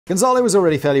Gonzalo was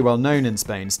already fairly well known in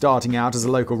Spain, starting out as a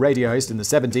local radio host in the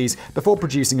 70s before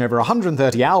producing over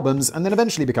 130 albums and then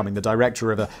eventually becoming the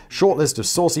director of a short list of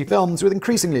saucy films with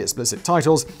increasingly explicit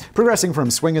titles, progressing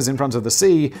from Swingers in Front of the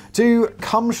Sea to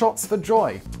Cum Shots for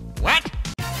Joy. What?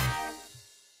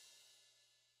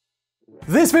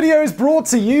 This video is brought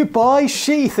to you by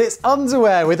Sheath. It's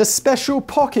underwear with a special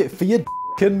pocket for your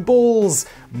d and balls.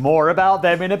 More about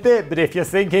them in a bit, but if you're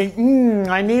thinking,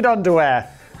 I need underwear,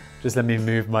 just let me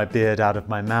move my beard out of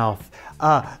my mouth.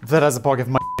 That has a pocket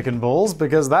for my d and balls,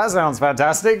 because that sounds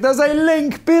fantastic. There's a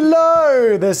link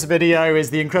below. This video is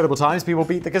the incredible times people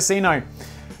beat the casino.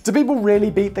 Do people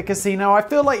really beat the casino? I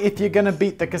feel like if you're gonna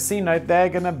beat the casino, they're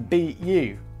gonna beat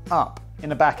you up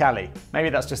in a back alley.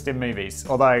 Maybe that's just in movies,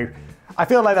 although I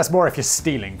feel like that's more if you're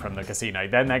stealing from the casino.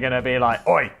 Then they're gonna be like,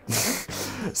 oi,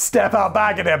 step out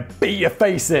back and then beat your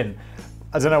face in.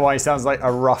 I don't know why he sounds like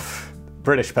a rough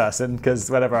British person,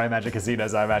 because whenever I imagine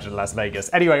casinos, I imagine Las Vegas.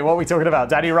 Anyway, what are we talking about?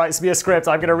 Danny writes me a script,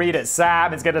 I'm gonna read it.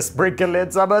 Sam is gonna sprinkle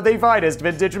in some of the finest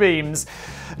vintage memes.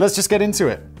 Let's just get into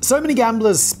it. So many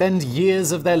gamblers spend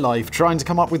years of their life trying to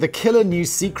come up with a killer new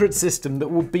secret system that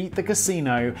will beat the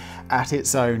casino at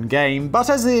its own game. But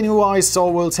as any wise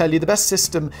soul will tell you, the best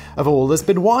system of all has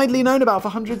been widely known about for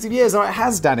hundreds of years. Oh, it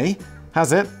has, Danny.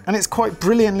 Has it? And it's quite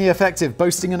brilliantly effective,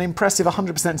 boasting an impressive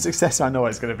 100% success. I know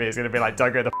what it's going to be. It's going to be like,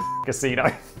 don't go to the casino.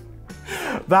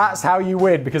 That's how you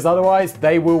win, because otherwise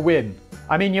they will win.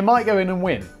 I mean, you might go in and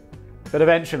win, but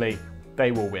eventually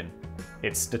they will win.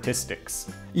 It's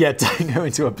statistics. Yeah, don't go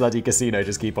into a bloody casino,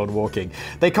 just keep on walking.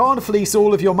 They can't fleece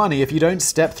all of your money if you don't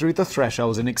step through the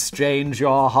threshold and exchange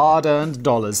your hard-earned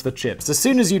dollars for chips. As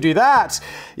soon as you do that,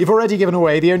 you've already given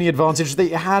away the only advantage that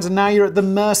you had, and now you're at the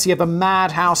mercy of a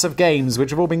madhouse of games which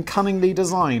have all been cunningly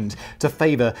designed to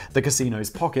favor the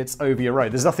casino's pockets over your own.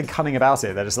 There's nothing cunning about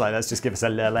it. They're just like, let's just give us a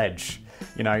little edge.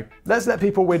 You know, let's let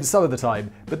people win some of the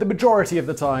time, but the majority of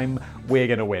the time, we're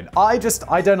gonna win. I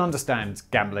don't understand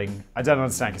gambling. I don't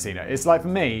understand casino. It's like, for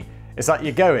me, it's like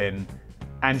you go in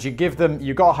and you give them,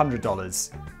 you got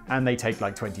 $100 and they take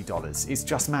like $20. It's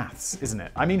just maths, isn't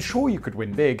it? I mean, sure, you could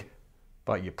win big,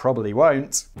 but you probably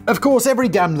won't. Of course, every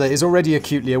gambler is already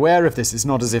acutely aware of this. It's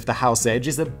not as if the house edge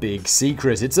is a big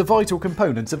secret. It's a vital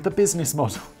component of the business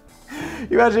model.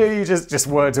 You imagine you just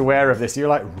weren't aware of this. You're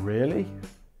like, really?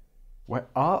 Where,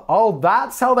 oh,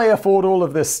 that's how they afford all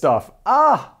of this stuff.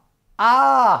 But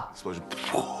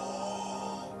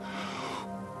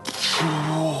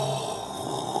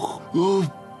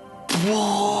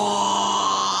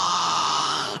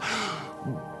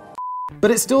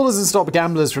it still doesn't stop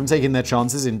gamblers from taking their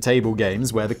chances in table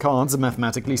games where the cards are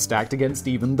mathematically stacked against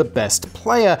even the best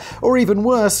player, or even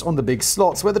worse, on the big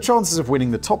slots where the chances of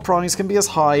winning the top prize can be as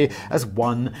high as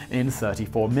 1 in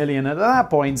 34 million. And at that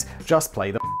point, just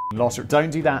play the lottery.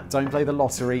 Don't do that. Don't play the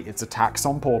lottery. It's a tax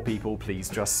on poor people. Please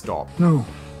just stop. No,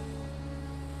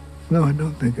 I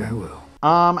don't think I will.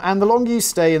 And the longer you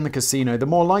stay in the casino, the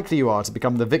more likely you are to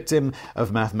become the victim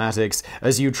of mathematics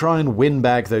as you try and win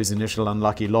back those initial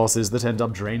unlucky losses that end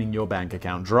up draining your bank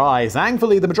account dry.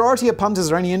 Thankfully, the majority of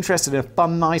punters are only interested in a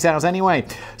fun night out anyway,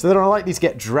 so they're unlikely to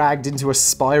get dragged into a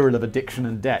spiral of addiction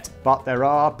and debt. But there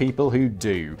are people who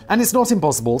do. And it's not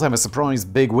impossible to have a surprise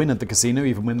big win at the casino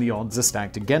even when the odds are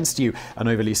stacked against you. An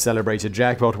overly celebrated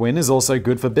jackpot win is also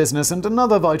good for business and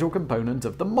another vital component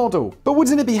of the model. But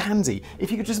wouldn't it be handy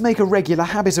if you could just make a regular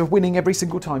habit of winning every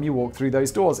single time you walk through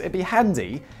those doors? It'd be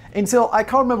handy until, I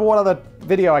can't remember what other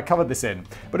video I covered this in,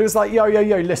 but it was like, yo,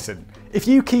 listen, if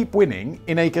you keep winning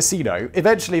in a casino,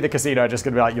 eventually the casino are just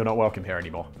gonna be like, you're not welcome here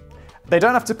anymore. They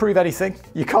don't have to prove anything.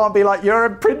 You can't be like, you're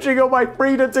impinging on my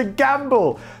freedom to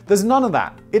gamble. There's none of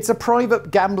that. It's a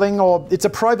private gambling, or it's a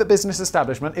private business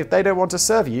establishment. If they don't want to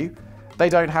serve you, they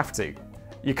don't have to.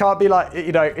 You can't be like,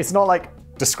 you know, it's not like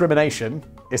discrimination.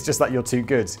 It's just that you're too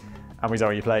good and we don't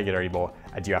want you playing it anymore,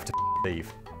 and you have to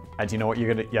leave. And you know what you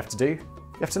have to do?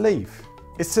 You have to leave.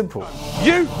 It's simple.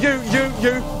 You,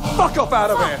 fuck off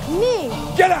out of here. Me.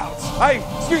 Get out. Hey,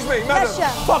 excuse me, madam. Pressure.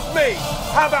 Fuck me.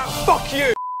 How about fuck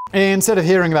you? Instead of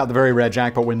hearing about the very rare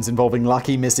jackpot wins involving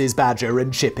Lucky Mrs. Badger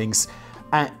and Chippings,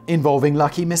 involving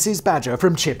Lucky Mrs. Badger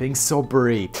from Chipping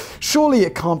Sobri. Surely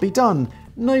it can't be done.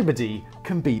 Nobody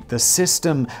can beat the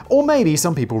system. Or maybe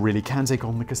some people really can take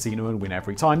on the casino and win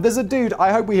every time. There's a dude,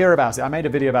 I hope we hear about it, I made a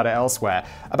video about it elsewhere,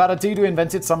 about a dude who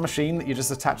invented some machine that you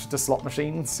just attach to slot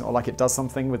machines, or like it does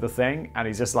something with the thing, and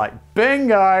he's just like,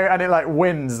 bingo, and it like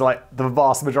wins like the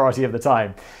vast majority of the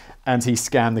time. And he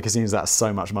scammed the casinos out of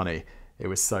so much money. It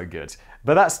was so good.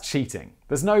 But that's cheating.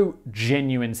 There's no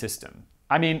genuine system.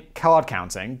 I mean, card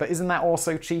counting, but isn't that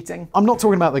also cheating? I'm not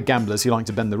talking about the gamblers who like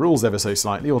to bend the rules ever so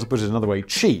slightly, or to put it another way,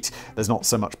 cheat. There's not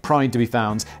so much pride to be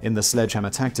found in the sledgehammer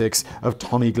tactics of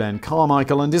Tommy Glenn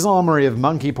Carmichael and his armory of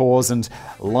monkey paws and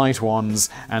light wands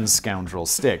and scoundrel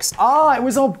sticks. Ah, it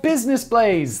was on Business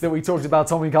Blaze that we talked about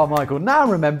Tommy Carmichael, now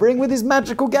remembering, with his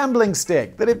magical gambling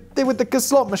stick that it did with the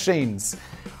slot machines.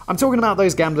 I'm talking about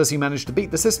those gamblers who managed to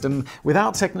beat the system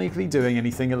without technically doing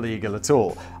anything illegal at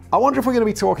all. I wonder if we're going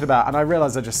to be talking about, and I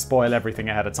realize I just spoil everything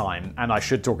ahead of time, and I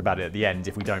should talk about it at the end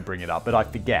if we don't bring it up, but I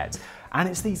forget. And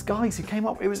it's these guys who came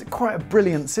up, it was quite a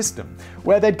brilliant system,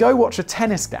 where they'd go watch a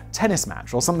tennis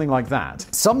match or something like that.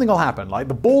 Something will happen, like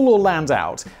the ball will land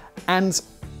out, and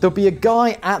there'll be a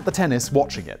guy at the tennis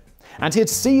watching it. And he'd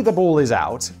see the ball is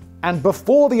out, and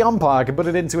before the umpire could put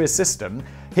it into his system,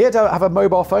 he'd have a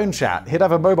mobile phone chat. He'd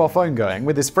have a mobile phone going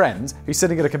with his friend who's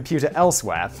sitting at a computer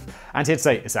elsewhere, and he'd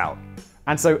say, it's out.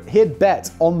 And so he'd bet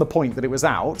on the point that it was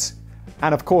out,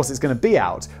 and of course it's going to be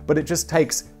out, but it just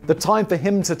takes the time for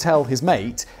him to tell his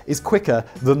mate is quicker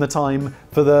than the time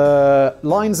for the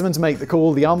linesman to make the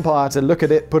call, the umpire to look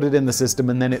at it, put it in the system,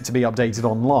 and then it to be updated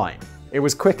online. It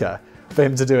was quicker for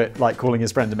him to do it, like calling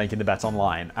his friend and making the bet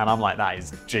online. And I'm like, that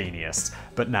is genius.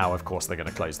 But now, of course, they're going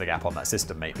to close the gap on that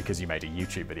system, mate, because you made a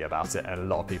YouTube video about it, and a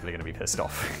lot of people are going to be pissed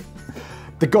off.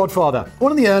 The Godfather.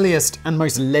 One of the earliest and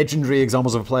most legendary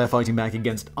examples of a player fighting back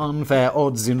against unfair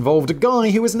odds involved a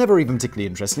guy who was never even particularly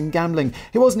interested in gambling.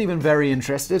 He wasn't even very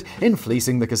interested in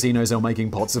fleecing the casinos or making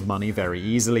pots of money very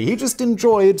easily. He just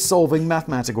enjoyed solving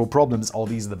mathematical problems. Oh,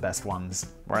 these are the best ones.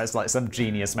 Whereas like some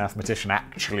genius mathematician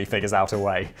actually figures out a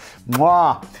way.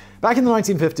 Mwah! Back in the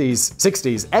 1950s,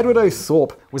 60s, Edward O.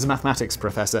 Thorpe was a mathematics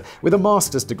professor with a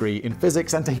master's degree in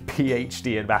physics and a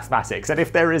PhD in mathematics. And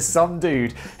if there is some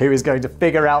dude who is going to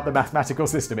figure out the mathematical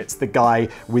system, it's the guy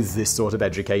with this sort of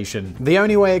education. The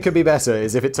only way it could be better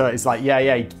is if it's like,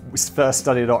 yeah, he first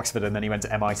studied at Oxford and then he went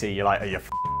to MIT. You're like, oh, you're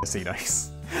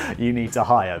casinos. You need to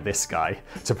hire this guy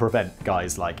to prevent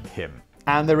guys like him.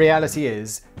 And the reality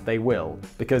is, they will.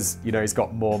 Because, you know, he's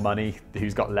got more money,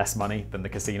 who's got less money than the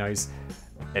casinos?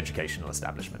 Educational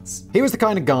establishments. He was the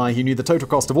kind of guy who knew the total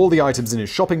cost of all the items in his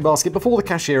shopping basket before the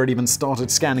cashier had even started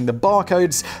scanning the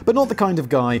barcodes, but not the kind of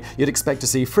guy you'd expect to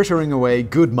see frittering away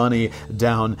good money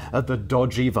down at the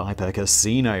dodgy Viper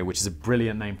Casino, which is a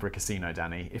brilliant name for a casino,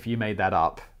 Danny. If you made that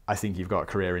up, I think you've got a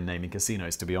career in naming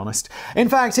casinos, to be honest. In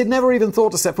fact, he'd never even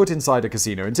thought to set foot inside a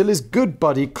casino until his good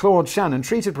buddy Claude Shannon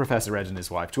treated Professor Ed and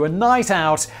his wife to a night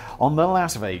out on the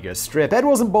Las Vegas Strip. Ed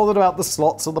wasn't bothered about the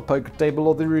slots or the poker table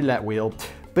or the roulette wheel,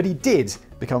 but he did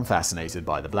become fascinated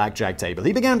by the blackjack table.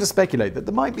 He began to speculate that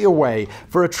there might be a way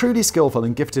for a truly skillful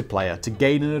and gifted player to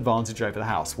gain an advantage over the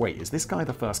house. Wait, is this guy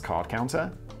the first card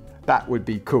counter? That would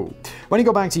be cool. When he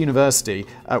got back to university,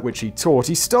 at which he taught,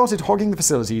 he started hogging the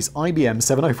facility's IBM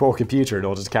 704 computer in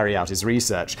order to carry out his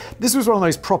research. This was one of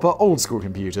those proper old-school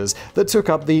computers that took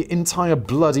up the entire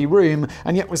bloody room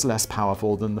and yet was less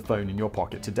powerful than the phone in your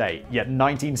pocket today. Yet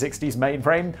 1960s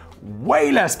mainframe,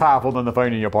 way less powerful than the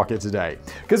phone in your pocket today.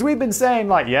 Because we've been saying,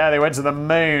 like, yeah, they went to the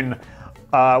moon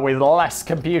with less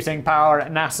computing power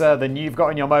at NASA than you've got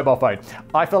in your mobile phone.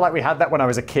 I feel like we had that when I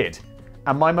was a kid.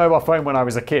 And my mobile phone when I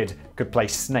was a kid could play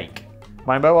Snake.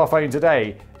 My mobile phone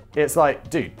today, it's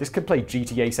like, dude, this could play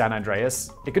GTA San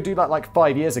Andreas. It could do that like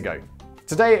 5 years ago.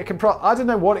 Today it can I don't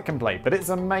know what it can play, but it's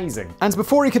amazing. And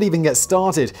before he could even get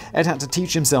started, Ed had to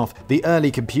teach himself the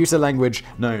early computer language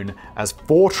known as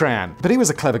Fortran. But he was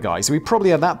a clever guy, so he probably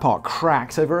had that part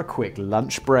cracked over a quick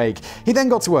lunch break. He then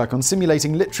got to work on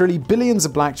simulating literally billions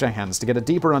of blackjack hands to get a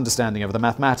deeper understanding of the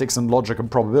mathematics and logic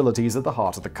and probabilities at the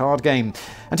heart of the card game.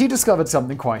 And he discovered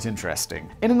something quite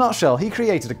interesting. In a nutshell, he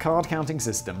created a card counting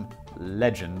system,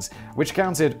 Legends, which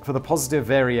counted for the positive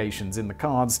variations in the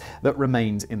cards that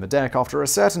remained in the deck after a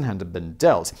certain hand had been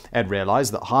dealt. Ed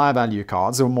realized that higher value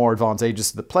cards were more advantageous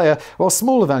to the player, while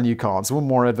smaller value cards were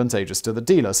more advantageous to the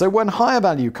dealer. So when higher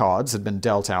value cards had been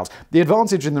dealt out, the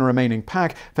advantage in the remaining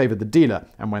pack favored the dealer,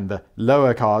 and when the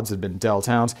lower cards had been dealt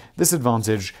out, this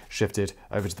advantage shifted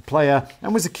over to the player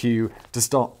and was a cue to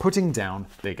start putting down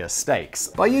bigger stakes.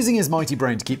 By using his mighty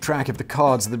brain to keep track of the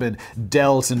cards that had been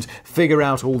dealt and figure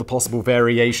out all the possible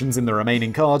variations in the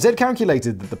remaining cards, Ed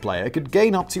calculated that the player could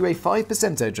gain up to a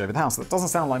 5% edge over the house. That doesn't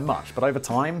sound like much, but over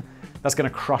time, that's going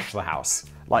to crush the house.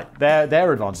 Like,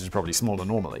 their advantage is probably smaller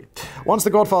normally. Once the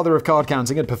godfather of card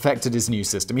counting had perfected his new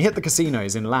system, he hit the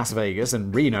casinos in Las Vegas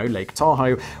and Reno, Lake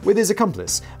Tahoe, with his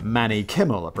accomplice, Manny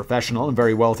Kimmel, a professional and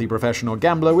very wealthy professional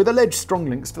gambler with alleged strong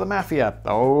links to the mafia.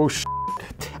 Oh,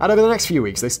 And over the next few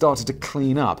weeks, they started to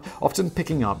clean up, often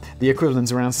picking up the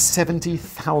equivalent around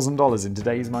 $70,000 in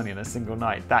today's money in a single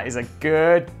night. That is a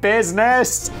good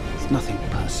business! It's nothing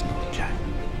personal, Jack.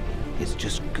 It's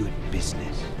just good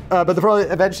business. But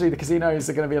eventually the casinos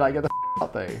are going to be like, get the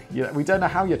out though. We don't know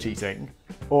how you're cheating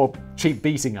or cheat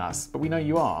beating us, but we know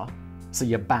you are, so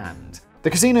you're banned. The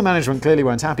casino management clearly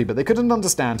weren't happy, but they couldn't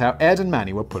understand how Ed and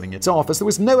Manny were pulling it off, as there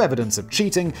was no evidence of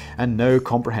cheating and no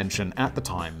comprehension at the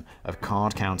time of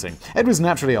card counting. Ed was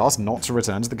naturally asked not to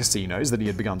return to the casinos that he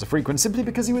had begun to frequent simply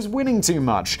because he was winning too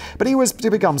much, but he was to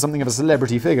become something of a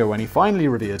celebrity figure when he finally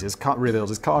revealed his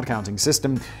card counting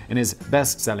system in his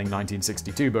best-selling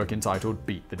 1962 book entitled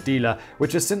Beat the Dealer,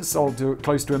 which has since sold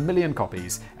close to 1 million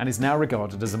copies and is now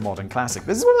regarded as a modern classic.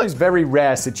 This is one of those very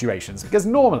rare situations, because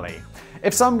normally,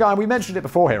 if some guy, we mentioned it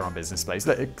before here on Business Place,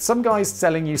 look, some guy's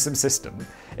selling you some system,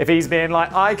 if he's being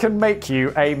like, I can make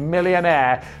you a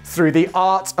millionaire through the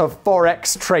art of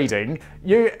Forex trading,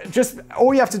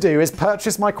 all you have to do is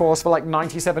purchase my course for like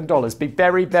 $97. Be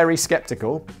very, very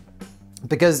skeptical,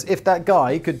 because if that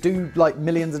guy could do like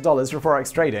millions of dollars for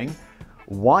Forex trading,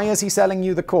 why is he selling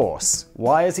you the course?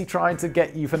 Why is he trying to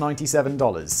get you for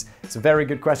 $97? It's a very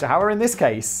good question. However, in this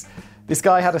case, this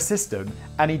guy had a system,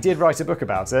 and he did write a book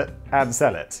about it and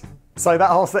sell it. So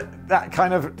that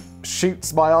kind of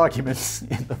shoots my argument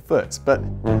in the foot. But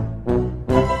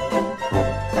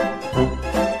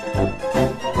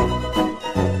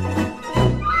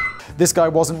this guy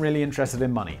wasn't really interested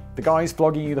in money. The guy's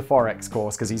flogging you the Forex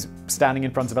course because he's standing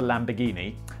in front of a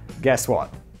Lamborghini. Guess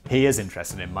what? He is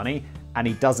interested in money, and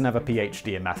he doesn't have a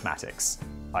PhD in mathematics.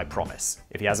 I promise.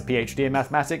 If he has a PhD in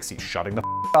mathematics, he's shutting the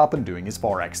up and doing his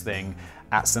Forex thing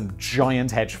at some giant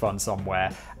hedge fund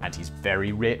somewhere, and he's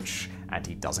very rich, and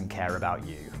he doesn't care about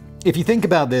you. If you think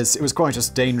about this, it was quite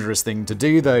a dangerous thing to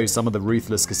do, though. Some of the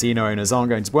ruthless casino owners weren't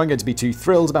going to be too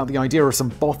thrilled about the idea of some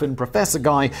boffin professor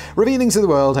guy revealing to the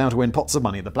world how to win pots of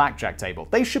money at the blackjack table.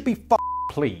 They should be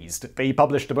pleased that he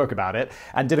published a book about it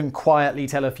and didn't quietly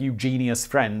tell a few genius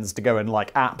friends to go and like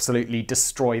absolutely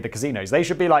destroy the casinos. They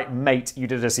should be like, mate, you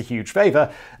did us a huge favor.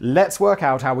 Let's work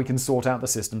out how we can sort out the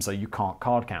system so you can't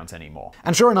card count anymore.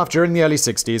 And sure enough, during the early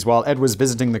 60s, while Ed was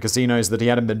visiting the casinos that he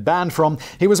hadn't been banned from,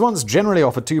 he was once generally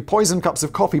offered 2 poisoned cups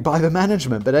of coffee by the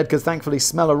management, but Ed could thankfully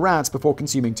smell a rat before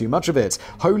consuming too much of it.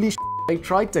 Holy shit, they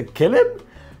tried to kill him?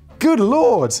 Good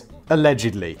lord!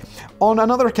 Allegedly. On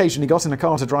another occasion, he got in a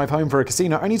car to drive home for a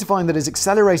casino, only to find that his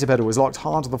accelerator pedal was locked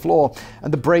hard to the floor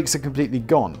and the brakes had completely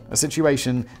gone. A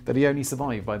situation that he only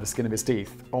survived by the skin of his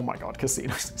teeth. Oh my god,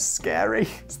 casinos are scary.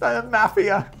 Is that a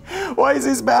mafia? Why is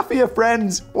this mafia,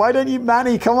 friends? Why don't you,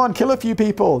 Manny? Come on, kill a few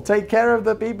people. Take care of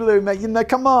the people who make,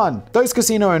 come on. Those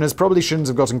casino owners probably shouldn't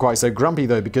have gotten quite so grumpy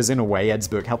though, because in a way, Ed's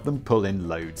book helped them pull in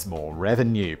loads more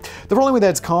revenue. The problem with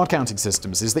Ed's card counting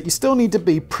systems is that you still need to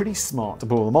be pretty smart to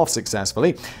pull them off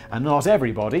successfully, and not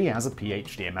everybody has a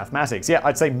PhD in mathematics. Yeah,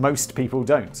 I'd say most people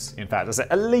don't. In fact, I'd say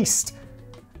at least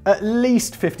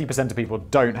 50% of people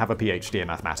don't have a PhD in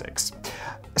mathematics.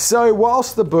 So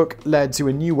whilst the book led to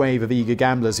a new wave of eager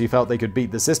gamblers who felt they could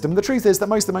beat the system, the truth is that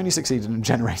most of them only succeeded in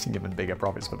generating even bigger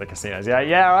profits for the casinos.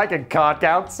 Yeah, I can card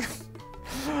count.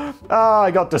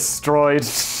 I got destroyed.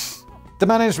 The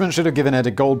management should have given Ed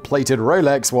a gold-plated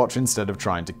Rolex watch instead of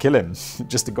trying to kill him.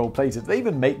 Just a gold-plated. Do they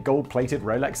even make gold-plated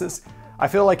Rolexes? I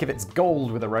feel like if it's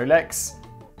gold with a Rolex,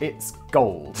 it's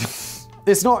gold.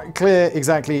 It's not clear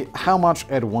exactly how much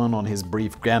Ed won on his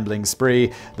brief gambling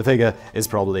spree. The figure is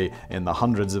probably in the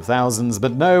hundreds of thousands,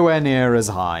 but nowhere near as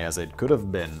high as it could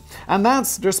have been. And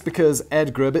that's just because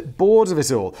Ed grew a bit bored of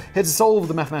it all. He'd solved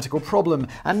the mathematical problem,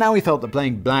 and now he felt that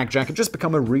playing blackjack had just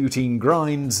become a routine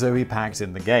grind, so he packed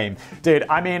in the game. Dude,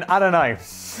 I mean, I don't know.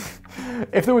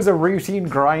 If there was a routine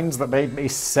grind that made me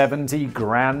 70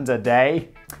 grand a day,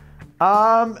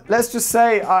 let's just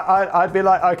say I'd be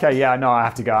like, okay, yeah, no, I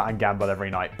have to go out and gamble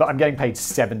every night, but I'm getting paid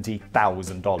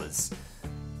 $70,000.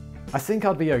 I think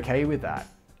I'd be okay with that.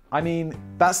 I mean,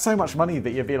 that's so much money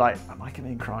that you'd be like, am I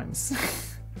committing crimes?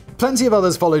 Plenty of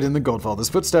others followed in the Godfather's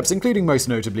footsteps, including most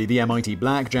notably the MIT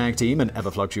Blackjack team, an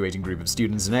ever-fluctuating group of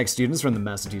students and ex-students from the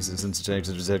Massachusetts Institute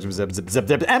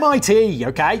MIT,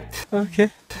 okay? Okay.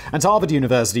 And Harvard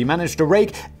University managed to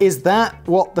rake. Is that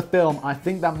what the film, I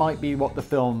think that might be what the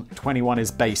film 21 is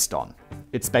based on.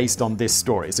 It's based on this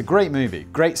story. It's a great movie,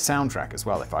 great soundtrack as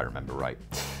well, if I remember right.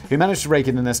 who managed to rake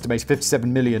in an estimated $57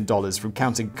 million from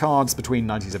counting cards between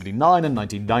 1979 and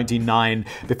 1999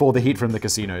 before the heat from the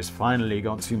casinos finally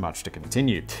got too much to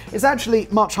continue. It's actually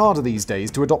much harder these days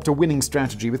to adopt a winning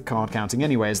strategy with card counting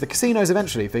anyway, as the casinos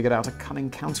eventually figured out a cunning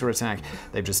counterattack.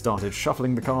 They've just started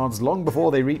shuffling the cards long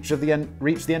before they reach the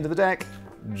end of the deck.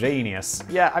 Genius.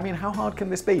 Yeah, I mean, how hard can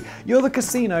this be? You're the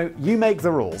casino, you make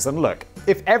the rules, and look,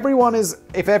 if every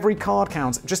card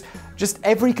counts, just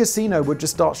every casino would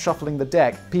just start shuffling the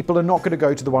deck, people are not going to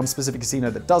go to the one specific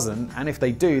casino that doesn't, and if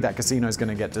they do, that casino is going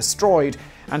to get destroyed,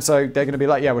 and so they're going to be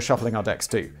like, yeah, we're shuffling our decks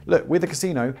too. Look, we're the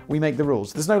casino, we make the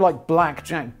rules. There's no like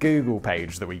blackjack Google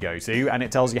page that we go to, and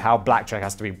it tells you how blackjack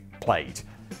has to be played.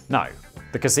 No.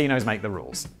 The casinos make the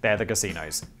rules. They're the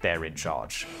casinos. They're in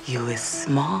charge. You is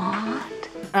smart.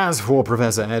 As for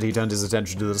Professor Ed, he turned his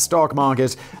attention to the stock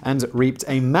market and reaped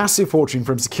a massive fortune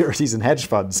from securities and hedge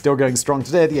funds. Still going strong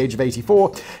today at the age of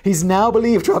 84, he's now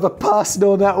believed to have a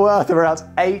personal net worth of around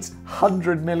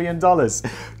 $800 million.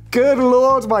 Good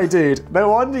lord, my dude. No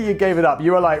wonder you gave it up.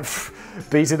 You were like,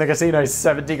 beating the casino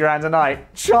 70 grand a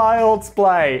night. Child's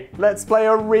play. Let's play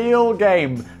a real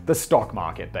game. The stock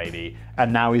market, baby.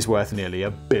 And now he's worth nearly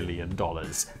 $1 billion.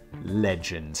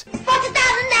 Legend.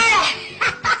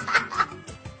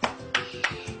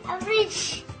 I'm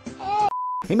rich.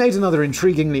 He made another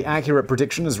intriguingly accurate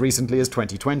prediction as recently as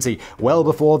 2020. Well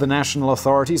before the national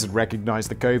authorities had recognized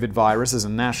the COVID virus as a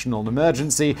national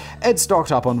emergency, Ed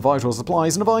stocked up on vital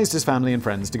supplies and advised his family and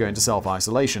friends to go into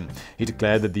self-isolation. He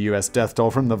declared that the US death toll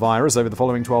from the virus over the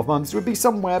following 12 months would be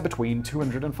somewhere between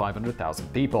 200 and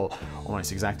 500,000 people.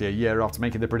 Almost exactly a year after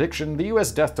making the prediction, the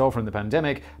US death toll from the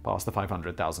pandemic passed the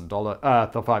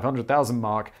 500,000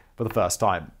 mark for the first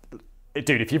time.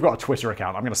 Dude, if you've got a Twitter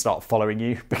account, I'm going to start following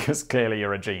you because clearly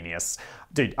you're a genius.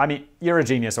 Dude, I mean, you're a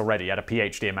genius already. You had a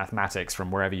PhD in mathematics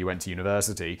from wherever you went to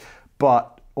university,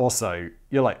 but also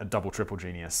you're like a double, triple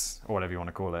genius or whatever you want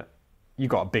to call it. You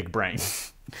got a big brain.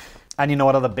 And you know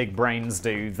what other big brains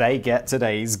do? They get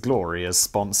today's glorious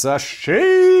sponsor,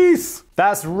 Sheath!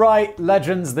 That's right,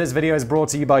 legends. This video is brought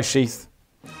to you by Sheath.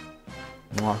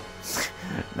 Mwah.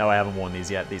 No, I haven't worn these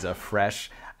yet. These are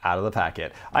fresh out of the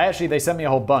packet. They sent me a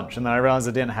whole bunch and then I realized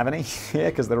I didn't have any here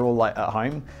because they're all like at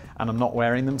home and I'm not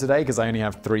wearing them today because I only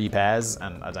have 3 pairs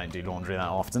and I don't do laundry that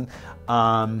often.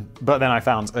 But then I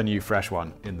found a new fresh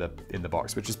one in the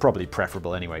box, which is probably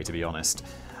preferable anyway, to be honest.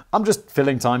 I'm just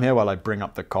filling time here while I bring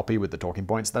up the copy with the talking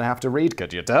points that I have to read,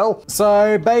 could you tell?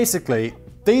 So basically,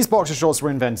 these boxer shorts were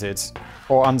invented,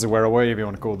 or underwear, or whatever you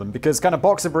want to call them, because kind of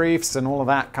boxer briefs and all of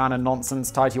that kind of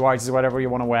nonsense, tighty-whities, whatever you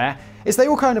want to wear, they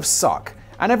all kind of suck.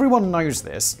 And everyone knows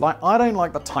this. Like, I don't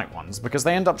like the tight ones because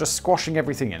they end up just squashing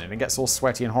everything in and it gets all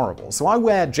sweaty and horrible. So I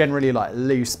wear generally like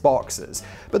loose boxers.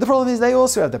 But the problem is they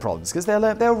also have their problems because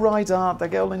they'll ride up, they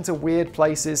go into weird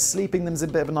places, sleeping them's a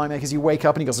bit of a nightmare because you wake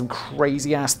up and you got some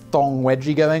crazy ass thong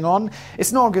wedgie going on.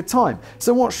 It's not a good time.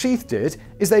 So what Sheath did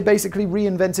is they basically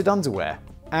reinvented underwear.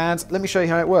 And let me show you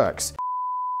how it works.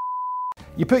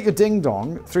 You put your ding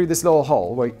dong through this little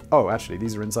hole. Wait, oh, actually,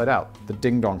 these are inside out. The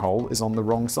ding dong hole is on the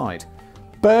wrong side.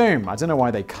 Boom! I don't know why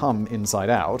they come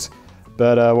inside out,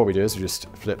 but what we do is we just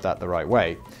flip that the right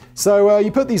way. So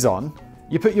you put these on,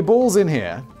 you put your balls in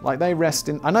here, like they rest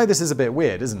in... I know this is a bit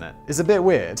weird, isn't it? It's a bit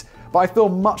weird, but I feel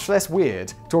much less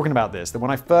weird talking about this than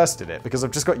when I first did it, because I've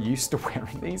just got used to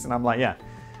wearing these, and I'm like, yeah,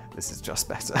 this is just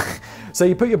better. So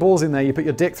you put your balls in there, you put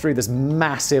your dick through this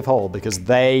massive hole, because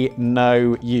they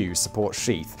know you support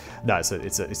Sheath. No,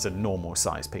 it's a normal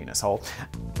size penis hole.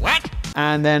 What?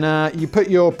 And then you put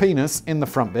your penis in the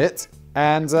front bit,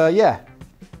 and yeah,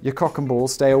 your cock and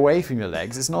balls stay away from your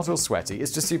legs. It's not all sweaty,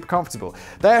 it's just super comfortable.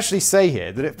 They actually say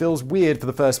here that it feels weird for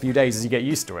the first few days as you get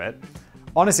used to it.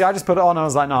 Honestly, I just put it on and I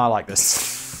was like, no, I like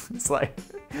this. It's like,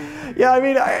 yeah, I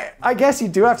mean, I guess you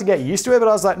do have to get used to it, but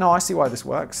I was like, no, I see why this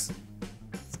works.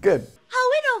 It's good.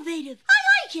 How innovative.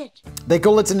 I like it. They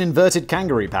call it an inverted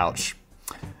kangaroo pouch.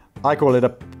 I call it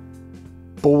a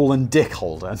ball and dick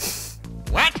holder.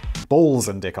 What? Balls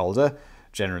and dick holder.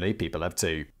 Generally, people have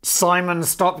 2. Simon,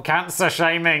 stop cancer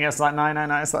shaming. It's like, no.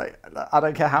 It's like, I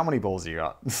don't care how many balls you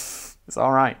got. It's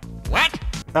all right. What?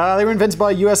 They were invented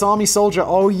by a US Army soldier.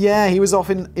 Oh yeah, he was off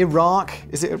in Iraq.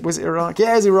 Was it Iraq?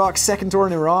 Yeah, it was Iraq. Second tour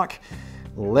in Iraq.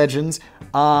 Legends.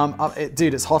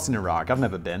 Dude, it's hot in Iraq. I've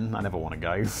never been. I never want to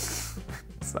go.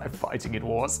 It's like fighting in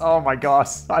wars. Oh my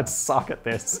gosh, I'd suck at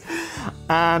this.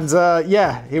 And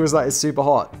yeah, he was like, it's super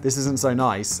hot. This isn't so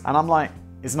nice. And I'm like,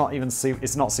 it's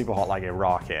not super hot like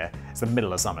Iraq here. It's the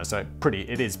middle of summer, so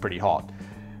it is pretty hot.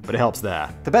 but it helps there.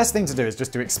 The best thing to do is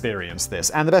just to experience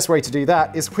this, and the best way to do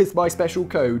that is with my special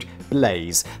code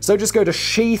BLAZE. So just go to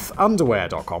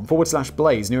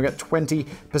sheathunderwear.com/blaze and you'll get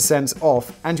 20%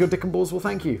 off, and your dick and balls will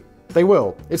thank you. They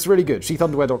will. It's really good.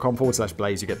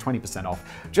 sheathunderwear.com/blaze. You get 20% off.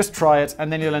 Just try it,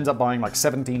 and then you'll end up buying like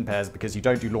 17 pairs because you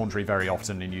don't do laundry very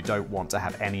often and you don't want to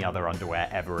have any other underwear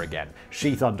ever again.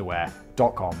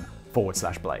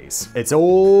 sheathunderwear.com/blaze. It's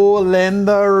all in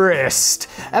the wrist.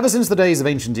 Ever since the days of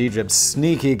ancient Egypt,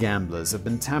 sneaky gamblers have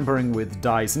been tampering with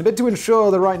dice in a bid to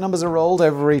ensure the right numbers are rolled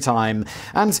every time.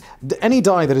 And any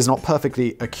die that is not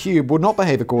perfectly a cube would not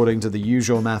behave according to the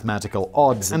usual mathematical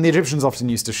odds, and the Egyptians often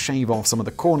used to shave off some of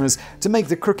the corners to make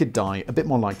the crooked die a bit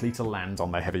more likely to land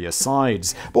on the heavier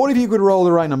sides. But what if you could roll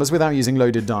the right numbers without using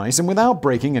loaded dice and without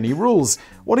breaking any rules?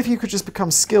 What if you could just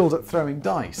become skilled at throwing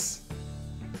dice?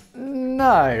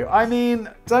 No, I mean,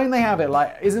 don't they have it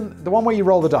like, isn't the one where you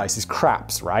roll the dice is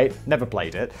craps, right? Never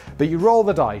played it, but you roll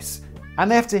the dice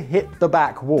and they have to hit the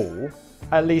back wall,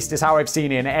 at least is how I've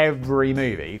seen it in every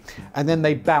movie, and then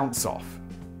they bounce off.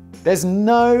 There's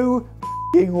no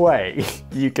f***ing way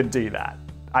you can do that.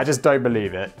 I just don't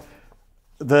believe it.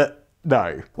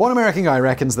 No. One American guy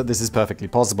reckons that this is perfectly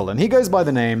possible, and he goes by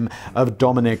the name of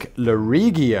Dominic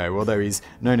Larigio, although he's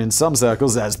known in some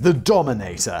circles as the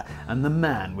Dominator and the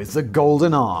man with the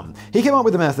golden arm. He came up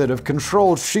with a method of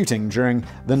controlled shooting during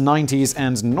the 90s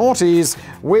and noughties,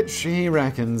 which he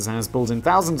reckons has pulled in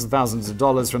thousands and thousands of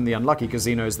dollars from the unlucky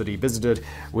casinos that he visited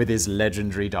with his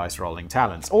legendary dice rolling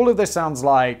talents. All of this sounds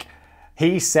like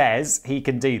he says he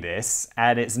can do this,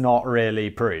 and it's not really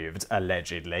proved,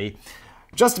 allegedly.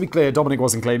 Just to be clear, Dominic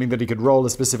wasn't claiming that he could roll a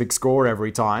specific score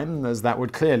every time, as that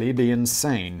would clearly be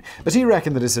insane. But he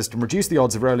reckoned that his system reduced the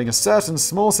odds of rolling a certain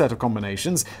small set of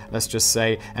combinations, let's just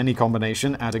say any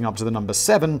combination adding up to the number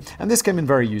 7, and this came in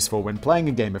very useful when playing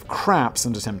a game of craps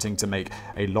and attempting to make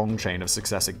a long chain of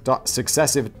successive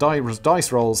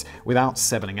dice rolls without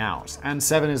 7ing out. And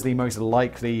 7 is the most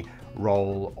likely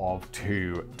roll of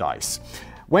 2 dice.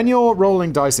 When you're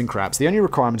rolling dice in craps, the only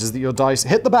requirement is that your dice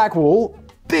hit the back wall,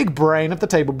 big brain, of the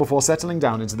table before settling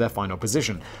down into their final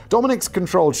position. Dominic's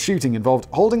controlled shooting involved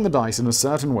holding the dice in a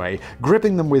certain way,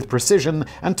 gripping them with precision,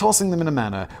 and tossing them in a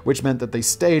manner which meant that they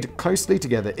stayed closely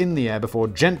together in the air before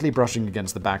gently brushing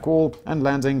against the back wall and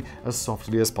landing as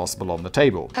softly as possible on the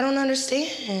table. I don't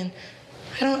understand.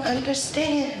 I don't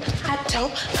understand. I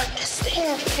don't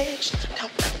understand, bitch. I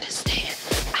don't understand.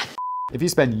 If you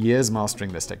spend years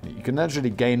mastering this technique, you can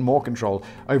actually gain more control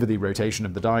over the rotation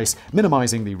of the dice,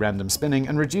 minimizing the random spinning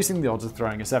and reducing the odds of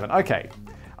throwing a 7. Okay,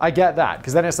 I get that,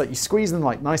 because then it's like you squeeze them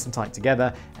like nice and tight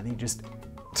together, and then you just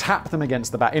tap them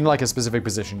against the back, in like a specific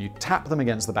position, you tap them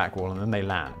against the back wall and then they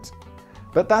land.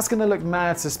 But that's gonna look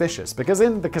mad suspicious, because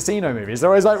in the casino movies, they're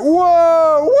always like,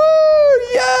 whoa, whoa,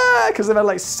 yeah, because they've had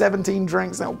like 17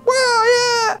 drinks now,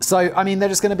 whoa, yeah. So, I mean, they're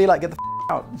just gonna be like, get the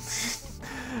out.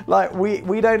 Like,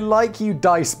 we don't like you,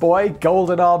 dice boy,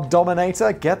 golden arm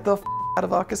dominator, get the out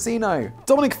of our casino.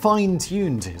 Dominic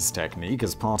fine-tuned his technique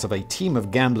as part of a team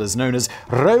of gamblers known as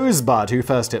Rosebud, who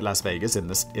first hit Las Vegas in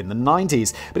the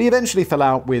 90s, but he eventually fell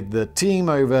out with the team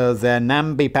over their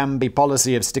namby-pamby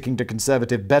policy of sticking to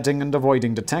conservative betting and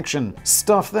avoiding detection.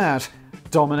 Stuff that,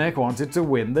 Dominic wanted to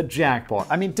win the jackpot.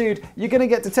 I mean, dude, you're gonna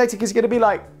get detected because you're gonna be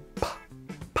like,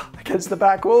 against the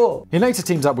back wall. He later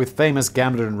teamed up with famous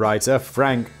gambler and writer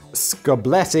Frank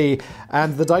Scobletti,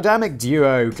 and the dynamic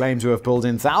duo claim to have pulled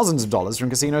in thousands of dollars from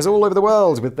casinos all over the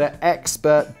world with their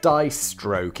expert dice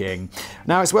stroking.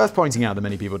 Now, it's worth pointing out that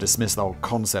many people dismiss the whole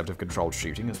concept of controlled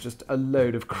shooting as just a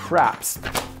load of craps.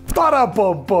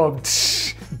 Ba-da-bum-bum.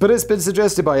 But it's been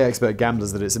suggested by expert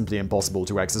gamblers that it's simply impossible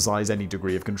to exercise any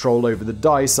degree of control over the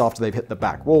dice after they've hit the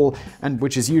back wall, and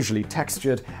which is usually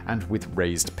textured and with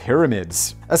raised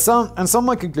pyramids. And some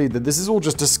might conclude that this is all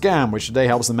just a scam, which today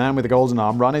helps the man with the golden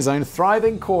arm run his own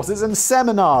thriving courses and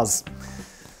seminars.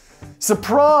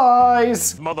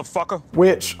 Surprise! Motherfucker.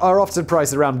 Which are often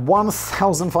priced around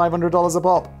 $1,500 a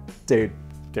pop. Dude.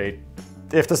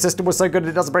 If the system was so good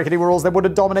it doesn't break any rules, then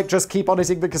wouldn't Dominic just keep on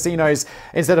hitting the casinos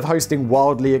instead of hosting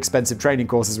wildly expensive training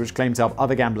courses which claim to help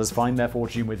other gamblers find their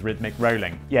fortune with rhythmic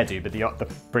rolling? Yeah, dude, but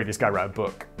the previous guy wrote a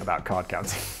book about card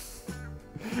counting.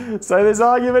 So this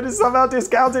argument is somehow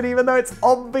discounted even though it's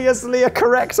obviously a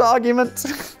correct argument.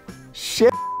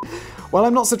 Shit. Well,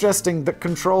 I'm not suggesting that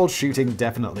controlled shooting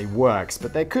definitely works,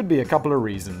 but there could be a couple of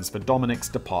reasons for Dominic's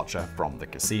departure from the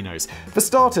casinos. For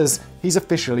starters, he's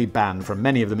officially banned from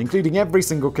many of them, including every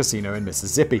single casino in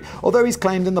Mississippi, although he's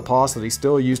claimed in the past that he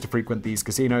still used to frequent these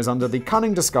casinos under the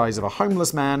cunning disguise of a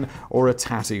homeless man or a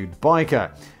tattooed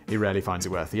biker. He rarely finds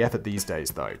it worth the effort these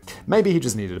days, though. Maybe he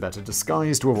just needed a better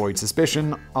disguise to avoid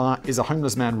suspicion. Is a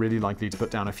homeless man really likely to put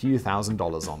down a few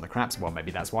 $1,000s on the craps? Well,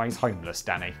 maybe that's why he's homeless,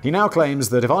 Danny. He now claims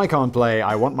that if I can't play,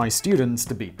 I want my students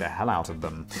to beat the hell out of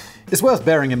them. It's worth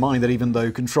bearing in mind that even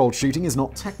though controlled shooting is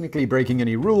not technically breaking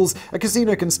any rules, a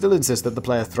casino can still insist that the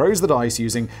player throws the dice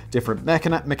using different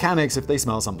mechanics if they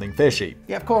smell something fishy.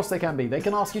 Yeah, of course they can be. They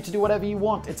can ask you to do whatever you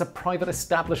want. It's a private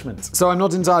establishment. So I'm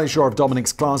not entirely sure if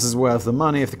Dominic's class is worth the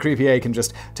money if the croupier can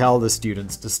just tell the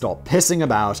students to stop pissing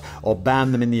about or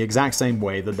ban them in the exact same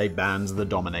way that they banned the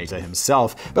Dominator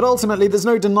himself. But ultimately, there's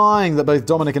no denying that both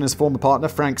Dominic and his former partner,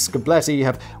 Frank Scobletti,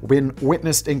 have been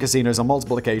witnessed in casinos on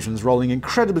multiple occasions, rolling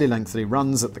incredibly lengthy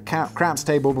runs at the craps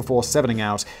table before 7ing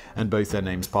out, and both their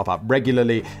names pop up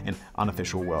regularly in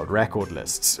unofficial world record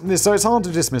lists. So it's hard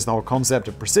to dismiss the whole concept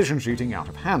of precision shooting out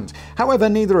of hand. However,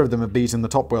 neither of them have beaten the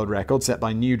top world record set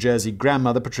by New Jersey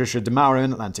grandmother Patricia DeMauro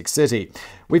in Atlantic City.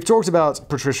 We've talked about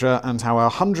Patricia and how her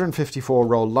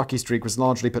 154-roll lucky streak was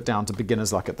largely put down to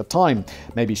beginner's luck at the time.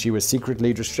 Maybe she was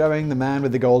secretly just showing the man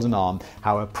with the golden arm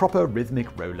how a proper rhythmic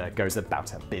roller goes about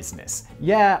her business.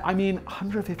 Yeah, I mean,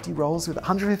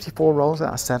 154 rolls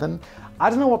out of 7? I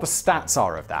don't know what the stats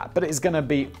are of that, but it's going to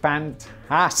be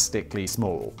fantastically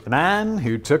small. The man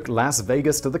who took Las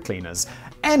Vegas to the cleaners.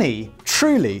 Any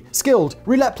truly skilled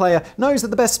roulette player knows that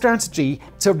the best strategy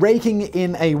to raking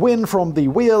in a win from the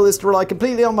wheel is to rely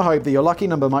completely on the hope that your lucky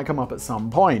number might come up at some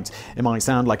point. It might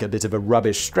sound like a bit of a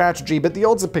rubbish strategy, but the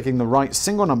odds of picking the right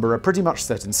single number are pretty much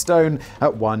set in stone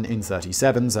at 1 in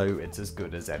 37, so it's as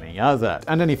good as any other.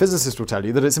 And any physicist will tell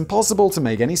you that it's impossible to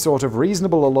make any sort of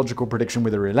reasonable or logical prediction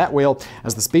with a roulette wheel,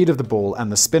 as the speed of the ball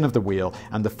and the spin of the wheel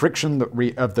and the friction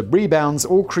of the rebounds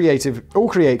all create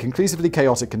conclusively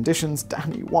chaotic conditions.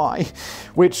 Damn you, why?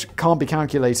 Which can't be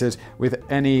calculated with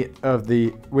any of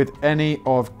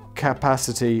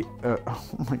capacity. Oh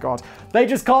my god. They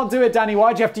just can't do it, Danny.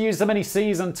 Why'd you have to use so many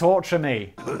C's and torture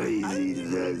me?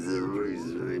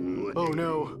 Oh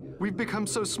no. We've become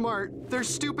so smart. They're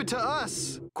stupid to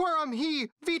us. Quorum he,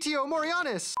 vitio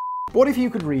morianis. What if you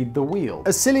could read the wheel?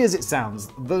 As silly as it sounds,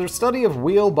 the study of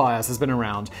wheel bias has been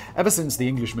around ever since the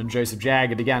Englishman Joseph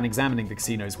Jagger began examining the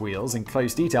casino's wheels in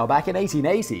close detail back in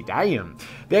 1880. Damn.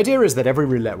 The idea is that every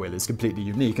roulette wheel is completely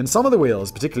unique, and some of the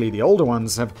wheels, particularly the older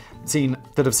ones that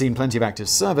have seen plenty of active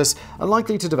service, are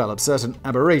likely to develop certain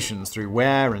aberrations through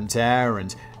wear and tear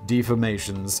and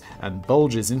deformations and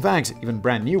bulges. In fact, even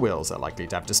brand new wheels are likely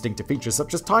to have distinctive features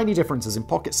such as tiny differences in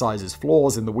pocket sizes,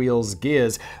 flaws in the wheel's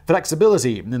gears,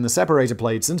 flexibility in the separator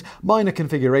plates, and minor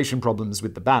configuration problems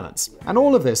with the balance. And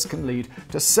all of this can lead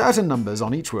to certain numbers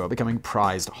on each wheel becoming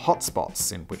prized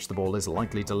hotspots, in which the ball is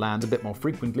likely to land a bit more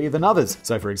frequently than others.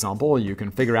 So for example, you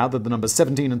can figure out that the numbers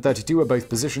 17 and 32 are both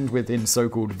positioned within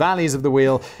so-called valleys of the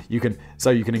wheel. You can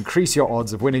increase your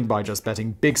odds of winning by just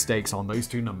betting big stakes on those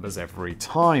two numbers every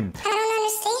time. I don't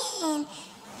understand.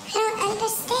 I don't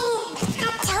understand.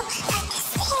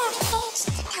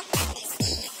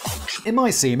 It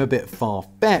might seem a bit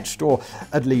far-fetched, or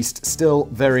at least still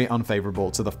very unfavorable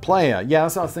to the player. Yeah,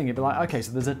 that's what I was thinking. It'd be like, okay,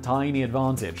 so there's a tiny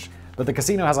advantage, but the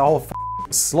casino has a whole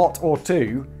slot or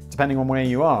two, depending on where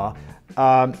you are,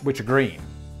 which are green.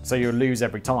 So you'll lose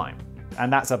every time.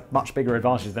 And that's a much bigger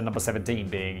advantage than number 17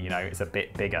 being, it's a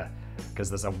bit bigger, because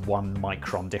there's a 1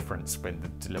 micron difference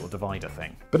with the little divider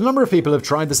thing. But a number of people have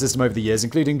tried the system over the years,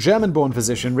 including German-born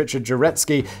physician Richard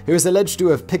Jaretsky, who is alleged to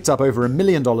have picked up over $1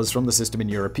 million from the system in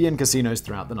European casinos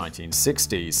throughout the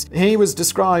 1960s. He was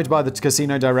described by the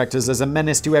casino directors as a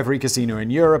menace to every casino in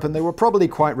Europe, and they were probably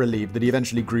quite relieved that he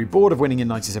eventually grew bored of winning in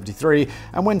 1973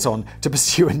 and went on to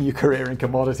pursue a new career in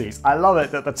commodities. I love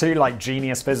it that the two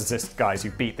genius physicist guys who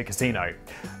beat the casino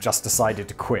just decided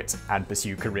to quit and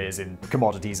pursue careers in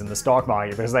commodities and the stock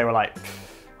market, because they were like,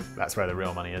 that's where the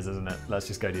real money is, isn't it? Let's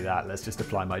just go do that. Let's just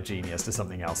apply my genius to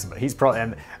something else. But he's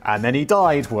probably, and then he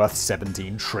died worth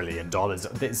 $17 trillion.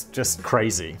 It's just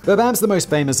crazy. But perhaps the most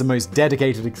famous and most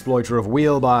dedicated exploiter of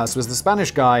wheel bias was the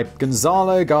Spanish guy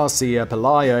Gonzalo Garcia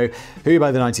Pelayo, who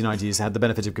by the 1990s had the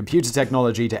benefit of computer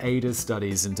technology to aid his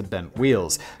studies into bent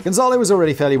wheels. Gonzalo was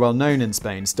already fairly well known in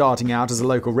Spain, starting out as a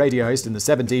local radio host in the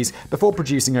 70s, before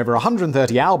producing over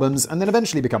 130 albums, and then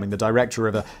eventually becoming the director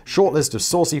of a short list of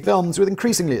saucy films with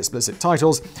increasingly explicit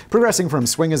titles, progressing from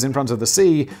Swingers in Front of the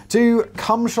Sea to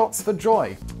Cum Shots for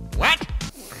Joy. What?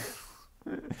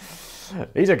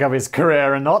 He took up his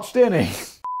career a notch, didn't he?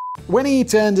 When he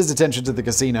turned his attention to the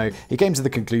casino, he came to the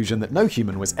conclusion that no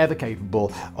human was ever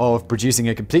capable of producing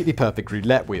a completely perfect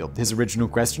roulette wheel. His original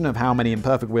question of how many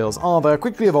imperfect wheels are there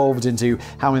quickly evolved into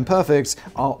how imperfect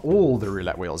are all the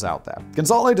roulette wheels out there.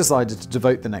 Gonzalo decided to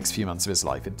devote the next few months of his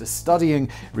life into studying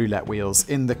roulette wheels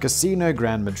in the Casino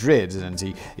Gran Madrid, and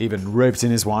he even roped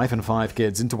in his wife and 5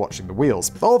 kids into watching the wheels.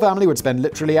 The whole family would spend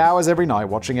literally hours every night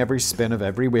watching every spin of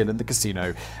every wheel in the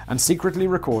casino and secretly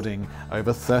recording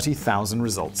over 30,000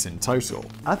 results in total.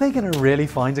 Are they going to really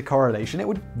find a correlation? It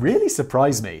would really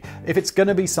surprise me if it's going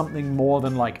to be something more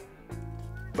than like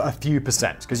a few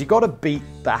percent, because you've got to beat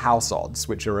the house odds,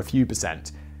 which are a few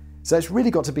percent. So it's really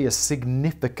got to be a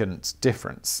significant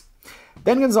difference.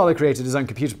 Then Gonzalo created his own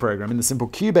computer program in the simple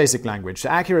QBasic language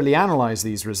to accurately analyze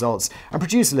these results and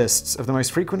produce lists of the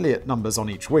most frequently hit numbers on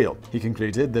each wheel. He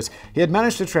concluded that he had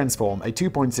managed to transform a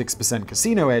 2.6%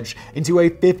 casino edge into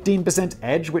a 15%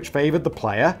 edge which favored the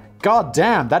player. God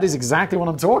damn, that is exactly what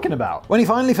I'm talking about. When he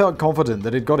finally felt confident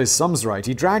that he'd got his sums right,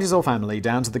 he dragged his whole family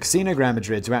down to the Casino Gran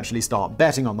Madrid to actually start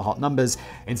betting on the hot numbers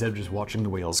instead of just watching the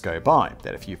wheels go by. They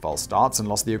had a few false starts and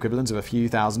lost the equivalent of a few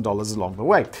 $1,000s along the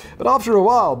way. But after a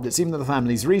while, it seemed that the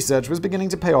family's research was beginning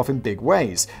to pay off in big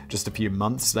ways. Just a few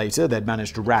months later, they'd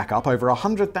managed to rack up over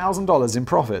 $100,000 in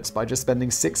profits by just spending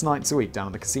 6 nights a week down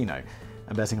at the casino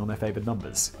and betting on their favored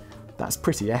numbers. That's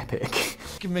pretty epic.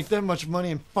 You can make that much money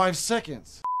in 5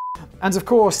 seconds. And of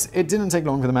course, it didn't take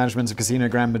long for the management of Casino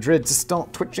Gran Madrid to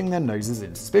start twitching their noses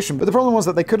in suspicion. But the problem was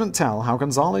that they couldn't tell how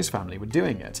Gonzalo's family were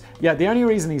doing it. Yeah, the only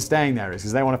reason he's staying there is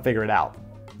because they want to figure it out.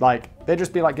 Like, they'd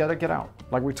just be like, get out.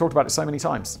 Like, we've talked about it so many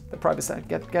times. The private said,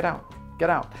 get out.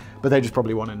 But they just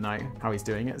probably want to know how he's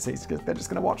doing it, so they're just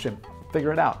going to watch him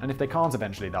figure it out, and if they can't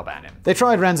eventually, they'll ban him. They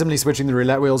tried randomly switching the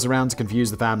roulette wheels around to confuse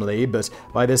the family, but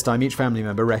by this time each family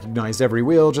member recognized every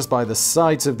wheel just by the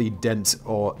sight of the dents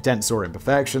or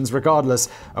imperfections, regardless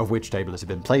of which table it had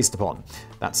been placed upon.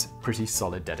 That's pretty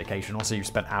solid dedication. Also, you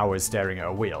spent hours staring at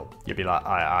a wheel. You'd be like,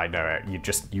 I know it. You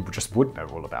just would know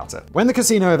all about it. When the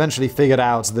casino eventually figured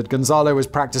out that Gonzalo was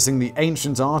practicing the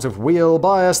ancient art of wheel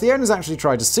bias, the owners actually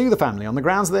tried to sue the family on the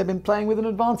grounds that they'd been playing with an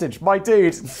advantage. My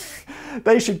dude,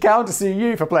 they should countersue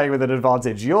you for playing with an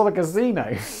advantage. You're the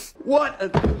casino. What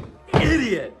an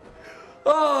idiot!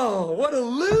 Oh, what a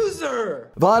loser!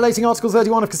 Violating Article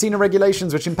 31 of casino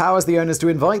regulations, which empowers the owners to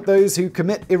invite those who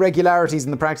commit irregularities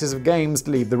in the practice of games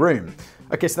to leave the room.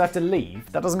 Okay, so they have to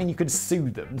leave. That doesn't mean you could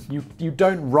sue them. You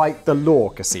don't write the law,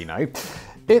 casino.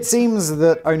 It seems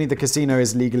that only the casino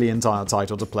is legally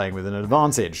entitled to playing with an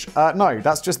advantage. No,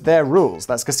 that's just their rules.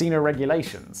 That's casino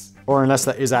regulations. Or unless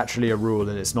that is actually a rule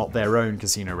and it's not their own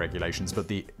casino regulations, but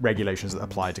the regulations that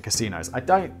apply to casinos.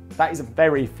 That is a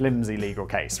very flimsy legal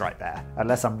case right there.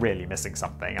 Unless I'm really missing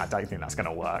something, I don't think that's going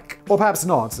to work. Or perhaps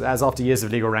not, as after years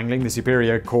of legal wrangling, the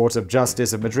Superior Court of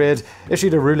Justice of Madrid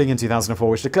issued a ruling in 2004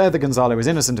 which declared that Gonzalo was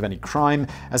innocent of any crime,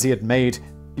 as he had made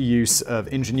use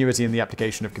of ingenuity in the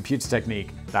application of computer technique.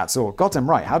 That's all. Goddamn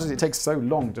right, how did it take so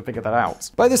long to figure that out?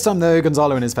 By this time, though,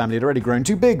 Gonzalo and his family had already grown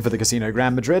too big for the Casino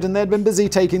Gran Madrid, and they'd been busy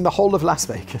taking the whole of Las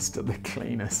Vegas to the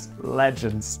cleanest.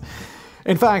 Legends.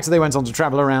 In fact, they went on to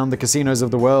travel around the casinos of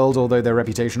the world, although their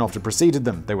reputation often preceded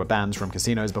them. They were banned from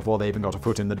casinos before they even got a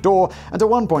foot in the door, and at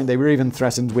one point they were even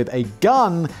threatened with a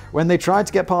gun when they tried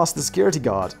to get past the security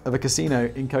guard of a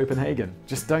casino in Copenhagen.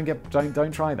 Just don't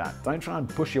try that. Don't try and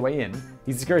push your way in.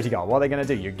 He's a security guard. What are they going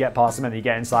to do? You get past him and you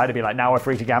get inside and be like, now we're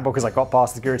free to gamble because I got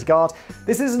past the security guard.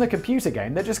 This isn't a computer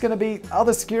game. They're just going to be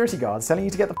other security guards telling you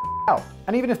to get the out.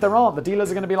 And even if there aren't, the dealers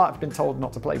are going to be like, I've been told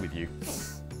not to play with you.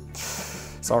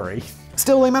 Sorry.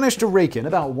 Still, they managed to rake in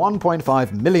about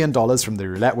 $1.5 million from the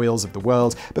roulette wheels of the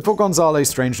world before Gonzalo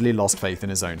strangely lost faith in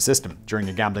his own system. During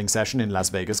a gambling session in Las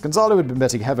Vegas, Gonzalo had been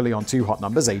betting heavily on 2 hot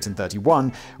numbers, 8 and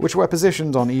 31, which were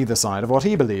positioned on either side of what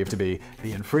he believed to be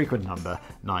the infrequent number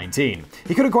 19.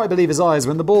 He couldn't quite believe his eyes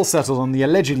when the ball settled on the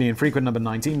allegedly infrequent number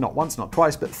 19, not once, not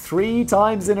twice, but 3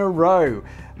 times in a row,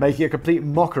 making a complete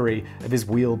mockery of his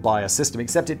wheel bias system,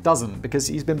 except it doesn't, because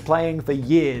he's been playing for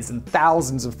years and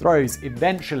thousands of throws.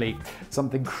 Eventually,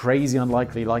 something crazy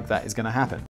unlikely like that is going to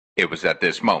happen. It was at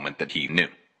this moment that he knew.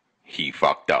 He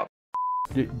fucked up.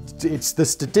 It's the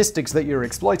statistics that you're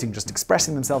exploiting just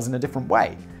expressing themselves in a different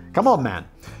way. Come on, man.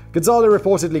 Gonzalo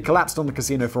reportedly collapsed on the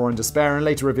casino floor in despair and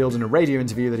later revealed in a radio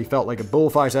interview that he felt like a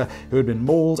bullfighter who had been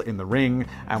mauled in the ring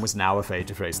and was now afraid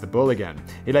to face the bull again.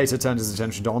 He later turned his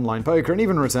attention to online poker and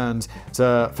even returned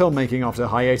to filmmaking after a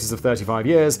hiatus of 35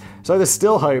 years, so there's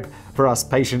still hope for us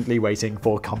patiently waiting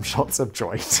for cum shots of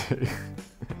joy too.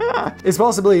 It's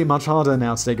possibly much harder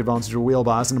now to take advantage of wheel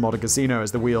bias in a modern casino,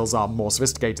 as the wheels are more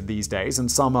sophisticated these days,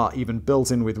 and some are even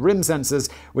built in with rim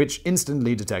sensors, which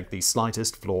instantly detect the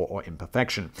slightest flaw or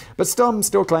imperfection. But some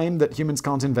still claim that humans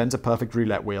can't invent a perfect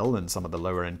roulette wheel, and some of the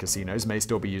lower-end casinos may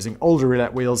still be using older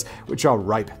roulette wheels, which are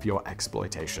ripe for your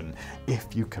exploitation,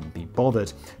 if you can be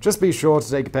bothered. Just be sure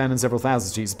to take a pen and several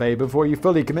thousand sheets of paper before you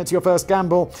fully commit to your first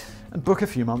gamble, and book a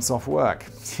few months off work.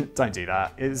 Don't do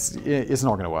that. It's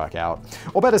not going to work out.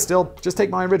 Or better still, just take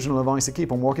my original advice and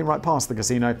keep on walking right past the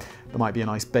casino. There might be a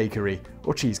nice bakery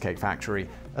or cheesecake factory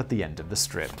at the end of the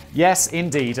strip. Yes,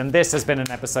 indeed, and this has been an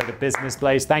episode of Business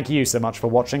Blaze. Thank you so much for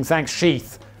watching. Thanks,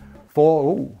 Sheath,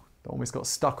 for... Ooh, almost got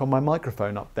stuck on my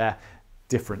microphone up there.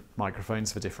 Different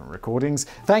microphones for different recordings.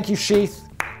 Thank you, Sheath.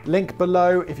 Link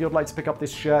below if you'd like to pick up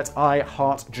this shirt. I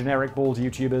heart generic bald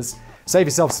YouTubers. Save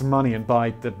yourself some money and buy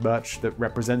the merch that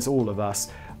represents all of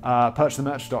us.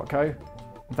 Purchasethemerch.co.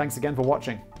 And thanks again for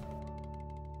watching.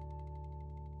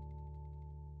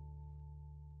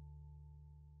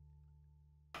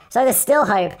 So there's still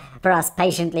hope for us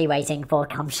patiently waiting for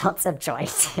cum shots of joy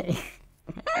too.